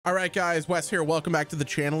All right, guys, Wes here. Welcome back to the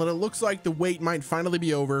channel. And it looks like the wait might finally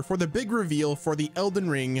be over for the big reveal for the Elden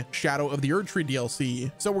Ring Shadow of the Erdtree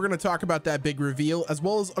DLC. So we're going to talk about that big reveal, as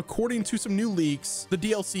well as according to some new leaks, the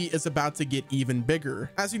DLC is about to get even bigger.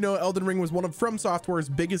 As you know, Elden Ring was one of From Software's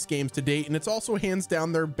biggest games to date, and it's also hands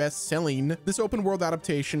down their best selling. This open world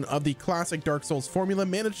adaptation of the classic Dark Souls formula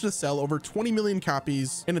managed to sell over 20 million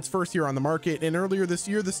copies in its first year on the market. And earlier this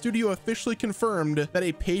year, the studio officially confirmed that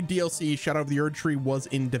a paid DLC, Shadow of the Erdtree, was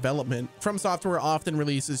in development. From Software often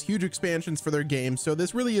releases huge expansions for their games, so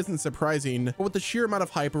this really isn't surprising. But with the sheer amount of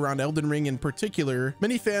hype around Elden Ring in particular,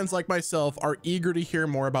 many fans like myself are eager to hear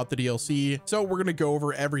more about the DLC, so we're gonna go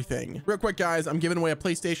over everything. Real quick, guys, I'm giving away a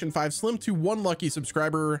PlayStation 5 Slim to one lucky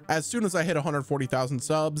subscriber as soon as I hit 140,000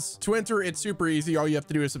 subs. To enter, it's super easy. All you have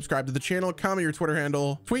to do is subscribe to the channel, comment your Twitter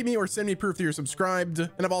handle, tweet me, or send me proof that you're subscribed.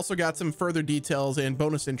 And I've also got some further details and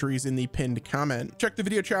bonus entries in the pinned comment. Check the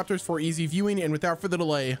video chapters for easy viewing, and without further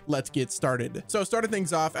delay, let's get started. So starting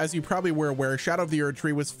things off, as you probably were aware, Shadow of the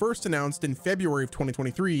Erdtree was first announced in February of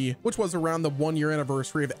 2023, which was around the 1-year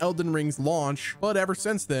anniversary of Elden Ring's launch. But ever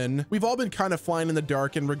since then, we've all been kind of flying in the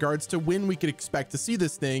dark in regards to when we could expect to see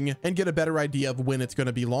this thing and get a better idea of when it's going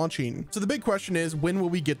to be launching. So the big question is, when will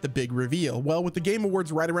we get the big reveal? Well, with the Game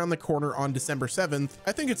Awards right around the corner on December 7th,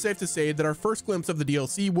 I think it's safe to say that our first glimpse of the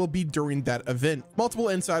DLC will be during that event. Multiple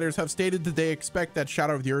insiders have stated that they expect that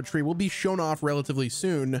Shadow of the Erdtree will be shown off relatively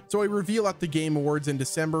soon, so a reveal at the Game Awards in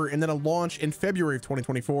December and then a launch in February of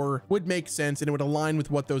 2024 would make sense, and it would align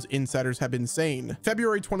with what those insiders have been saying.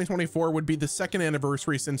 February 2024 would be the second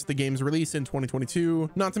anniversary since the game's release in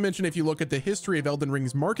 2022, not to mention if you look at the history of Elden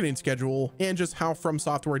Ring's marketing schedule and just how From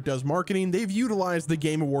Software does marketing, they've utilized the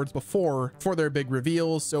Game Awards before for their big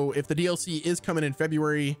reveals. So if the DLC is coming in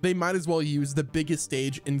February, they might as well use the biggest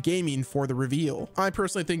stage in gaming for the reveal. I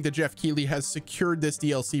personally think that Jeff Keighley has secured this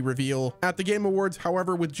DLC reveal at the Game Awards.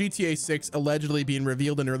 However, with GTA 6 allegedly being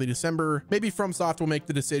revealed in early December, maybe FromSoft will make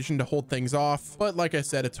the decision to hold things off, but like I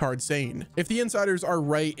said, it's hard saying. If the insiders are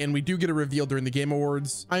right and we do get a reveal during the Game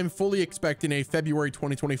Awards, I am fully expecting a February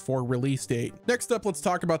 2024 release date. Next up, let's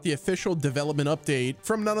talk about the official development update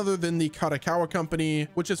from none other than the Kadokawa company,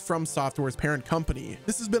 which is From Software's parent company.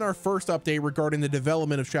 This has been our first update regarding the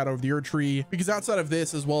development of Shadow of the Erdtree, because outside of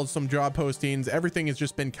this, as well as some job postings, everything has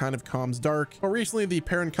just been kind of comms dark. But recently, the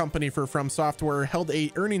parent company for From Software held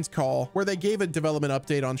a earnings call where they gave a development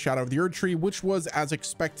update on Shadow of the Erdtree, which was as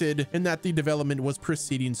expected in that the development was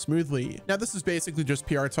proceeding smoothly. Now, this is basically just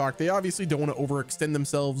PR talk. They obviously don't want to overextend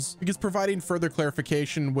themselves, because providing further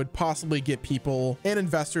clarification would possibly get people and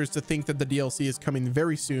investors to think that the DLC is coming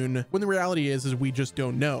very soon, when the reality is we just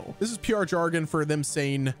don't know. This is PR jargon for them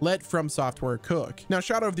saying, let From Software cook. Now,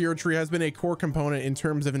 Shadow of the Erdtree has been a core component in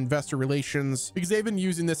terms of investor relations, because they've been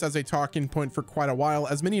using this as a talking point for quite a while,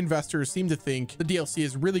 as many investors seem to think the DLC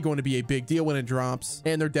is really going to be a big deal when it drops,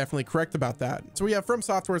 and they're definitely correct about that. So we have From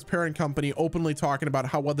Software's parent company openly talking about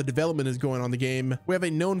how well the development is going on the game. We have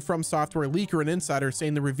a known From Software leaker and insider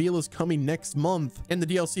saying the reveal is coming next month and the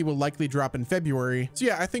DLC will likely drop in February. So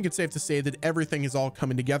yeah, I think it's safe to say that everything is all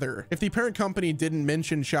coming together. If the parent company didn't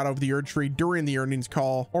mention Shadow of the Erdtree during the earnings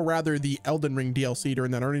call, or rather the Elden Ring DLC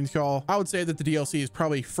during that earnings call, I would say that the DLC is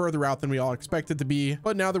probably further out than we all expect it to be.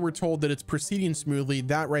 But now that we're told that it's proceeding smoothly,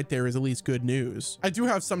 that right there is at least good news. I do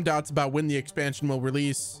have some doubts about when the expansion will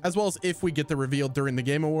release, as well as if we get the reveal during the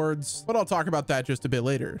Game Awards, but I'll talk about that just a bit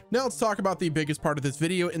later. Now let's talk about the biggest part of this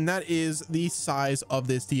video, and that is the size of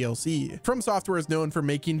this DLC. From Software is known for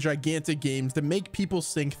making gigantic games that make people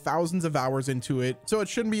sink thousands of hours into it, so it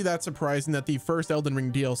shouldn't be that surprising that the first Elden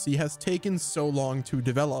Ring DLC has taken so long to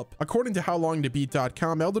develop. According to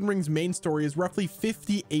HowLongToBeat.com, Elden Ring's main story is roughly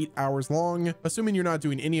 58 hours long, assuming you're not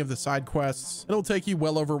doing any of the side quests. It'll take you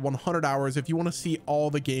well over 100 hours if you want to see all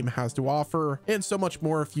the game has to offer, and so much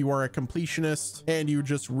more if you are a completionist and you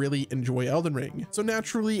just really enjoy Elden Ring. So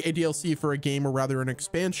naturally, a DLC for a game, or rather an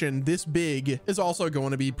expansion this big, is also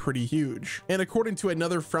going to be pretty huge. And according to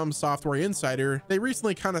another From Software insider, they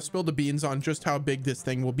recently kind of spilled the beans on just how big this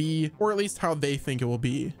thing will be, or at least how they think it will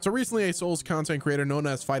be. So recently, a Souls content creator known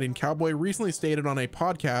as Fighting Cowboy recently stated on a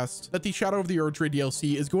podcast that the Shadow of the Erdtree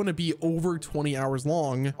DLC is going to be over 20 hours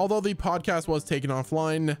long. Although the podcast was taken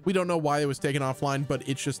offline, we don't know why it was taken offline, but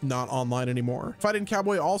it's just not online anymore. Fighting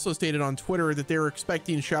Cowboy also stated on Twitter that they were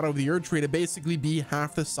expecting Shadow of the Erdtree to basically be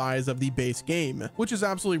half the size of the base game, which is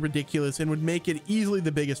absolutely ridiculous and would make it easily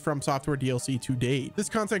the biggest From Software DLC to date. This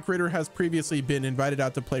content creator has previously been invited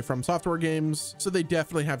out to play From Software games, so they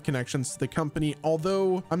definitely have connections to the company,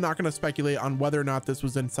 although I'm not going to speculate on whether or not this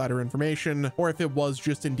was insider information or if it was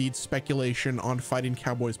just indeed speculation on Fighting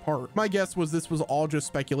Cowboy's part. My guess was this was all just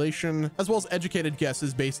speculation, as well as educated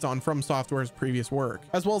guesses based on From Software's developer's previous work,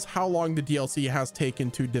 as well as how long the DLC has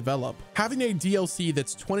taken to develop. Having a DLC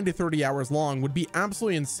that's 20 to 30 hours long would be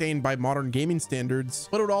absolutely insane by modern gaming standards,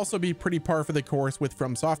 but it would also be pretty par for the course with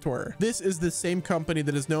From Software. This is the same company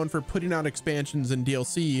that is known for putting out expansions and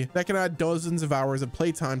DLC that can add dozens of hours of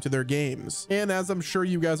playtime to their games. And as I'm sure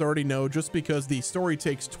you guys already know, just because the story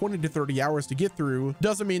takes 20 to 30 hours to get through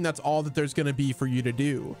doesn't mean that's all that there's going to be for you to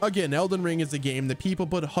do. Again, Elden Ring is a game that people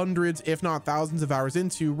put hundreds, if not thousands of hours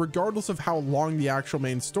into, regardless of how long the actual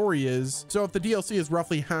main story is. So if the DLC is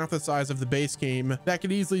roughly half the size of the base game, that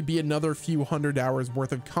could easily be another few hundred hours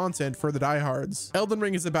worth of content for the diehards. Elden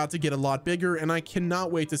Ring is about to get a lot bigger, and I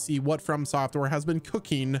cannot wait to see what From Software has been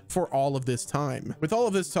cooking for all of this time. With all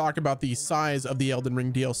of this talk about the size of the Elden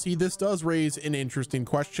Ring DLC, this does raise an interesting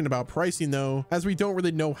question about pricing though, as we don't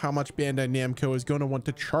really know how much Bandai Namco is going to want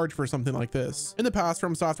to charge for something like this. In the past,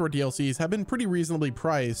 From Software DLCs have been pretty reasonably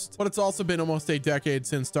priced, but it's also been almost a decade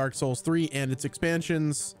since Dark Souls 3 and its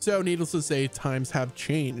expansions, so needless to say, times have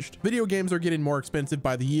changed. Video games are getting more expensive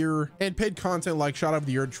by the year, and paid content like Shadow of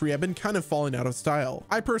the Erdtree have been kind of falling out of style.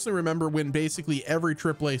 I personally remember when basically every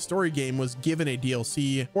AAA story game was given a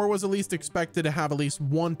DLC, or was at least expected to have at least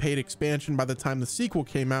one paid expansion by the time the sequel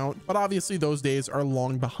came out, but obviously those days are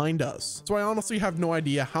long behind us. So I honestly have no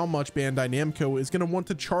idea how much Bandai Namco is going to want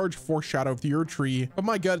to charge for Shadow of the Erdtree, but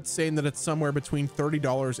my gut's saying that it's somewhere between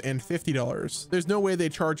 $30 and $50. There's no way they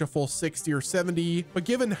charge a full $60 or $70, but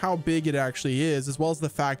given how big it actually is, as well as the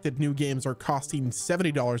fact that new games are costing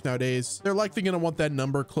 $70 nowadays, they're likely going to want that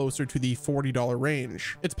number closer to the $40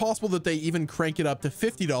 range. It's possible that they even crank it up to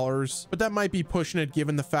 $50, but that might be pushing it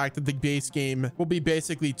given the fact that the base game will be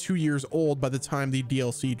basically 2 years old by the time the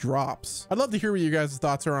DLC drops. I'd love to hear what you guys'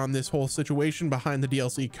 thoughts are on this whole situation behind the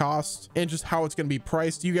DLC cost and just how it's going to be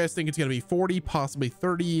priced. Do you guys think it's going to be 40, possibly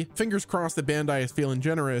 30? Fingers crossed that Bandai is feeling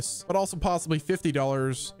generous, but also possibly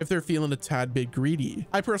 $50 if they're feeling a tad bit greedy.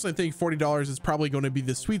 I personally think $40 is probably going to be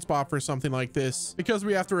the sweet spot for something like this, because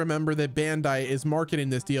we have to remember that Bandai is marketing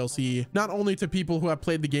this DLC not only to people who have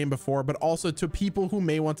played the game before, but also to people who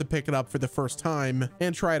may want to pick it up for the first time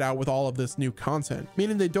and try it out with all of this new content,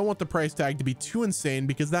 meaning they don't want the price tag to be too insane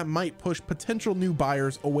because that might push potential new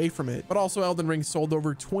buyers away from it. But also Elden Ring sold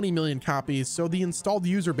over 20 million copies, so the installed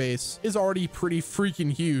user base is already pretty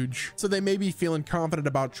freaking huge, so they may be feeling confident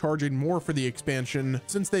about charging more for the expansion,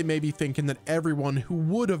 since they may be thinking that everyone who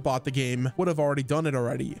would have bought the game would have already done it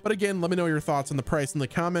already. But again, let me know your thoughts on the price in the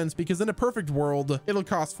comments, because in a perfect world it'll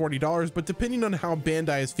cost $40, but depending on how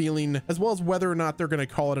Bandai is feeling, as well as whether or not they're going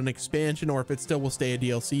to call it an expansion or if it still will stay a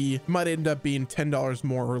DLC, it might end up being $10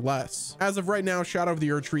 more or less. As of right now, Shadow of the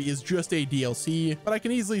Erdtree is just a DLC, but I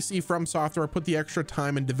can easily see From Software put the extra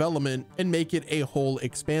time in development and make it a whole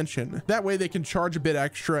expansion. That way they can charge a bit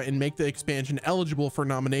extra and make the expansion eligible for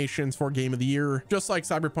nominations for Game of the Year, just like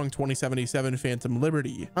Cyberpunk 2077 Phantom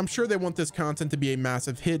Liberty. I'm sure they want this content to be a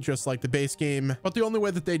massive hit just like the base game, but the only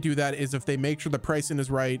way that they do that is if they make sure the pricing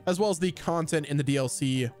is right, as well as the content in the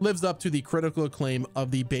DLC lives up to the critical acclaim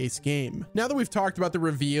of the base game. Now that we've talked about the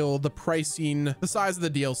reveal, the pricing, the size of the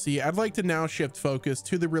DLC, I'd like to now shift focus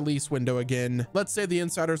to the release window again. Let's say the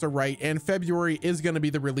insiders are right and February is going to be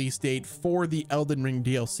the release date for the Elden Ring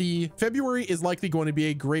DLC. February is likely going to be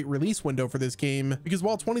a great release window for this game, because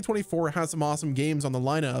while 2024 has some awesome games on the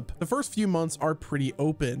lineup, the first few months are pretty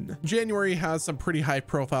open. January has some pretty high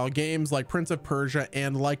profile games like Prince of Persia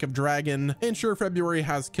and Like of Dragon, and sure, February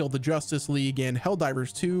has Kill the Justice League and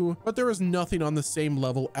Helldivers 2, but there is nothing on the same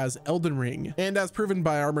level as Elden Ring. And as proven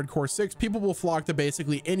by Armored Core 6, people will flock to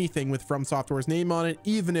basically anything with From Software's name on it,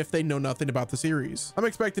 even if they know nothing about the series. I'm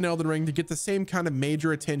expecting Elden Ring to get the same kind of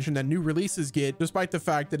major attention that new releases get, despite the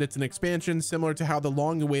fact that it's an expansion similar to how the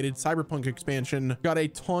long-awaited Cyberpunk expansion got a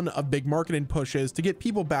ton of big marketing pushes to get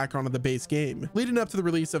people back onto the base game. Leading up to the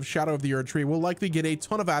release of Shadow of the Erdtree, we'll likely get a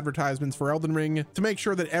ton of advertisements for Elden Ring to make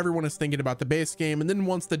sure that everyone is thinking about the base game, and then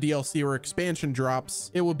once the DLC or expansion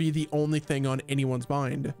drops, it will be the only thing on anyone's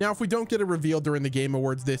mind. Now, if we don't get a reveal during the Game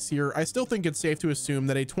Awards this year, I still think it's safe to assume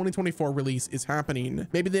that a 2024 release is happening.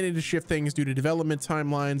 Maybe they need to shift things due to development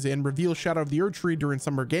timelines and reveal Shadow of the Erdtree during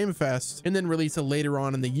Summer Game Fest, and then release it later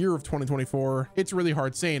on in the year of 2024. It's really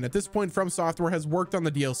hard saying. At this point, From Software has worked on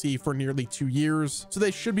the DLC for nearly 2 years, so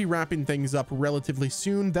they should be wrapping things up relatively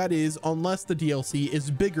soon. That is, unless the DLC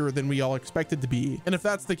is bigger than we all expect it to be. And if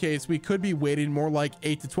that's the case, we could be waiting more like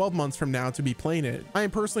 8 to 12 months from now to be playing it. I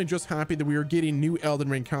am personally just happy that we are getting new Elden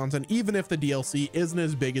Ring content, even if the DLC isn't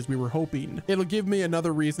as big as we were hoping. It'll give me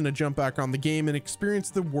another reason to jump back on the game and experience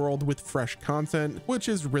the world with fresh content, which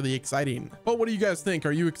is really exciting. But what do you guys think?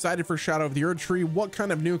 Are you excited for Shadow of the Erdtree? What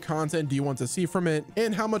kind of new content do you want to see from it?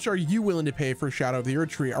 And how much are you willing to pay for Shadow of the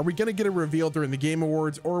Erdtree? Are we going to get a reveal during the Game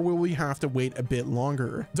Awards, or will we have to wait a bit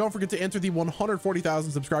longer? Don't forget to enter the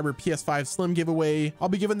 140,000 subscriber PS5 Slim giveaway. I'll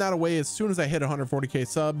be giving that away as soon as I hit 140k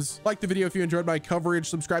subs. Like the video if you enjoyed my coverage,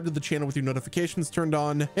 subscribe to the channel with your notifications turned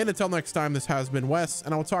on, and until next time, this has been Wes,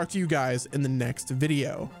 and I will talk to you guys in the next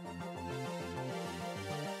video.